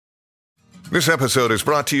This episode is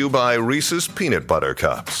brought to you by Reese's Peanut Butter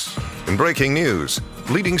Cups. In breaking news,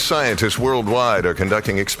 leading scientists worldwide are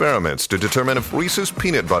conducting experiments to determine if Reese's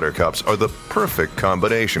Peanut Butter Cups are the perfect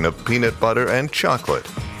combination of peanut butter and chocolate.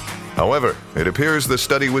 However, it appears the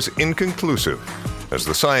study was inconclusive, as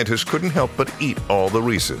the scientists couldn't help but eat all the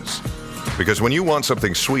Reese's. Because when you want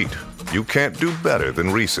something sweet, you can't do better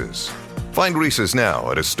than Reese's. Find Reese's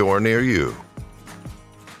now at a store near you.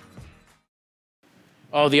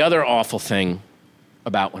 Oh, the other awful thing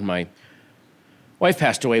about when my wife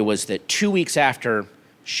passed away was that 2 weeks after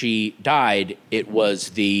she died, it was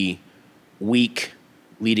the week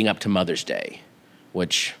leading up to Mother's Day,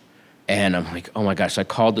 and I'm like, oh my gosh. So I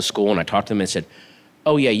called the school and I talked to them and said,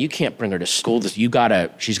 oh yeah, you can't bring her to school. She's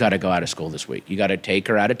gotta go out of school this week. You gotta take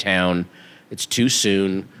her out of town. It's too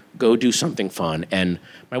soon. Go do something fun. And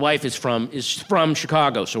my wife is from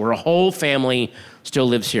Chicago, so her whole family still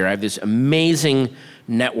lives here. I have this amazing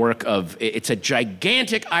network it's a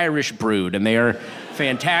gigantic Irish brood, and they are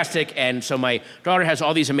fantastic. And so my daughter has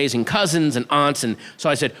all these amazing cousins and aunts, and so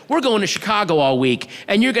I said, we're going to Chicago all week,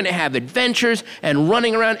 and you're gonna have adventures and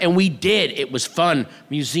running around, and we did. It was fun.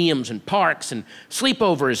 Museums and parks and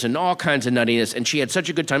sleepovers and all kinds of nuttiness, and she had such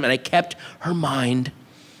a good time, and I kept her mind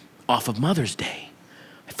off of Mother's Day.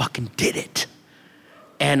 I fucking did it.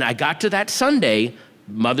 And I got to that Sunday,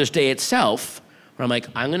 Mother's Day itself, where I'm like,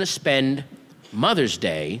 I'm gonna spend Mother's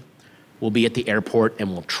Day, we'll be at the airport and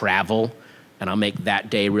we'll travel, and I'll make that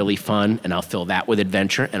day really fun, and I'll fill that with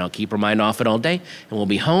adventure, and I'll keep her mind off it all day, and we'll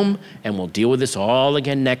be home, and we'll deal with this all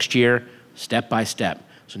again next year, step by step.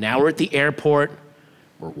 So now we're at the airport,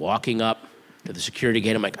 we're walking up to the security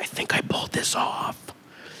gate. I'm like, I think I pulled this off.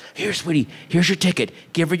 Here, sweetie, here's your ticket.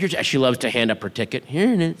 Give her your she loves to hand up her ticket.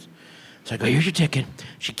 Here it is. So I go, here's your ticket.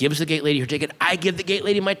 She gives the gate lady her ticket. I give the gate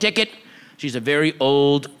lady my ticket. She's a very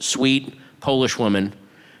old, sweet Polish woman.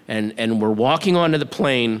 And we're walking onto the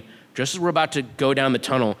plane. Just as we're about to go down the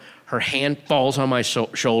tunnel, her hand falls on my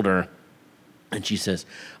shoulder. And she says,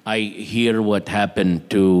 I hear what happened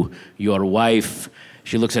to your wife.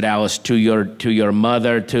 She looks at Alice, to your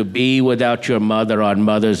mother, to be without your mother on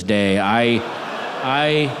Mother's Day.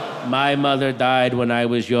 My mother died when I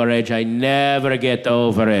was your age. I never get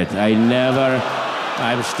over it.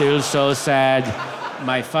 I'm still so sad.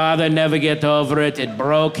 My father never get over it. It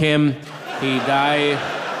broke him. He died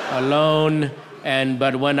alone.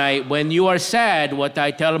 But when you are sad, what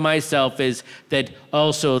I tell myself is that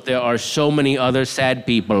also there are so many other sad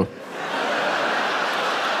people.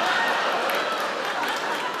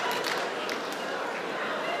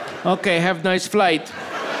 Okay, have a nice flight.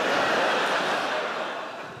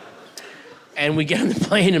 And we get on the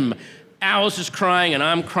plane, and Alice is crying, and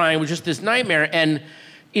I'm crying. It was just this nightmare. And,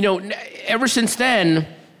 ever since then,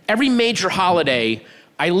 every major holiday,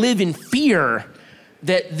 I live in fear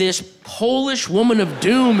that this Polish woman of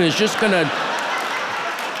doom is just gonna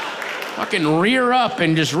fucking rear up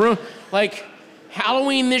and just ruin. Like,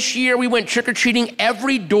 Halloween this year, we went trick-or-treating.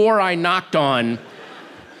 Every door I knocked on,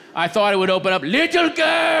 I thought it would open up, little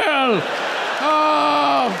girl!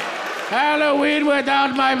 Oh, Halloween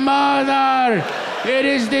without my mother! It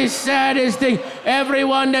is the saddest thing.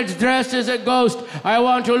 Everyone that's dressed as a ghost, I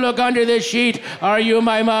want to look under the sheet. Are you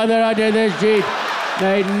my mother under the sheet?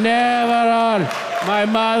 They never are. My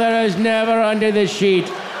mother is never under the sheet.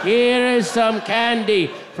 Here is some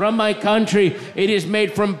candy from my country. It is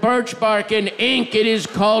made from birch bark and ink. It is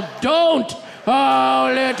called Don't.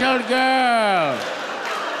 Oh, little girl.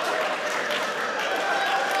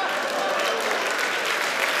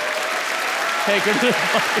 Take her to the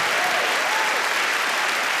party.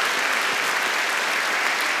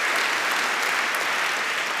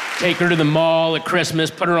 Take her to the mall at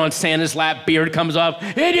Christmas, put her on Santa's lap, beard comes off.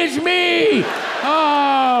 It is me!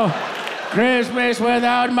 Oh, Christmas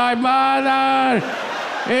without my mother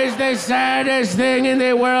is the saddest thing in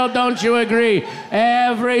the world, don't you agree?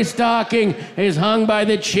 Every stocking is hung by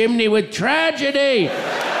the chimney with tragedy.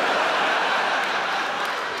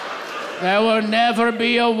 There will never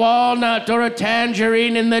be a walnut or a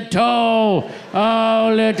tangerine in the toe.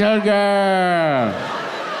 Oh, little girl.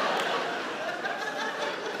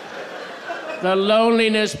 The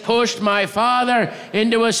loneliness pushed my father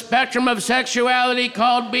into a spectrum of sexuality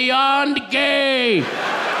called beyond gay.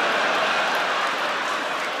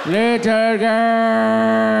 Little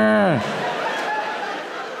girl.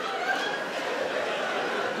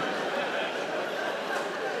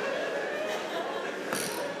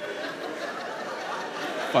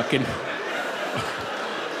 Fucking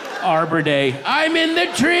Arbor Day. I'm in the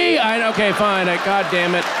tree. Okay, fine. God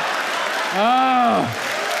damn it. Oh.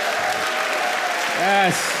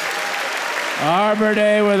 Yes. Arbor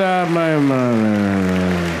Day without my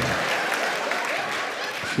mother.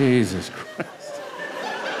 Jesus Christ.